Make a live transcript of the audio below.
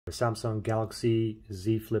The Samsung Galaxy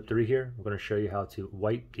Z Flip 3 here. I'm going to show you how to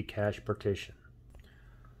wipe the cache partition.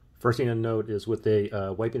 First thing to note is with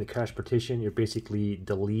wiping the cache partition, you're basically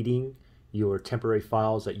deleting your temporary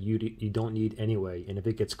files that you don't need anyway. And if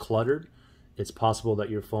it gets cluttered, it's possible that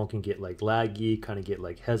your phone can get like laggy, kind of get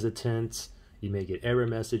like hesitant. You may get error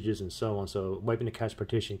messages and so on. So wiping the cache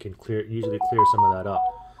partition can usually clear some of that up.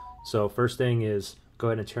 So first thing is go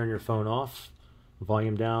ahead and turn your phone off.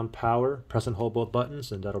 Volume down, power, press and hold both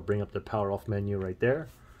buttons, and that'll bring up the power off menu right there.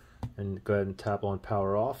 And go ahead and tap on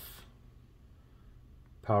power off.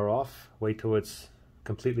 Power off. Wait till it's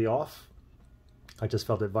completely off. I just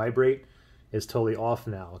felt it vibrate. It's totally off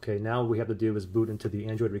now. Okay, now what we have to do is boot into the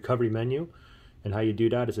Android recovery menu. And how you do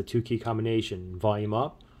that is a 2-key combination. Volume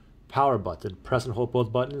up, power button. Press and hold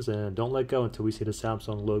both buttons and don't let go until we see the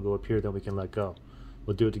Samsung logo appear, then we can let go.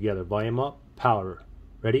 We'll do it together. Volume up, power.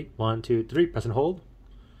 Ready? 1, 2, 3. Press and hold.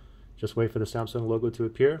 Just wait for the Samsung logo to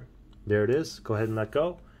appear. There it is. Go ahead and let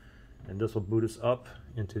go. And this will boot us up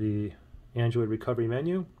into the Android recovery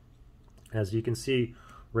menu. As you can see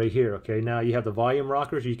right here, okay, now you have the volume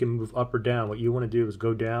rockers. You can move up or down. What you want to do is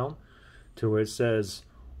go down to where it says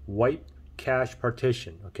Wipe Cache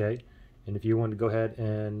Partition, okay? And if you want to go ahead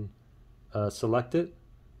and select it,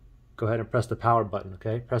 go ahead and press the power button,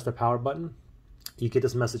 okay? Press the power button. You get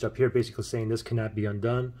this message up here basically saying this cannot be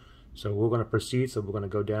undone. So we're going to proceed. So we're going to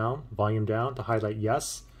go down, volume down to highlight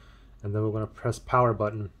yes. And then we're going to press power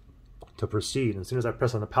button to proceed. And as soon as I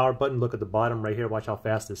press on the power button, look at the bottom right here. Watch how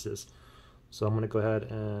fast this is. So I'm going to go ahead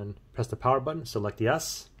and press the power button, select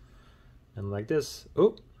yes. And like this,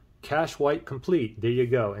 oh, cache wipe complete. There you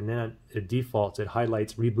go. And then it defaults, it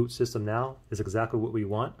highlights reboot system now. Is exactly what we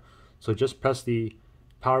want. So just press the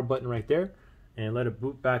power button right there and let it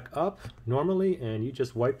boot back up normally, and you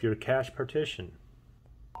just wipe your cache partition.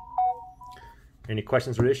 Any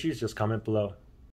questions or issues, just comment below.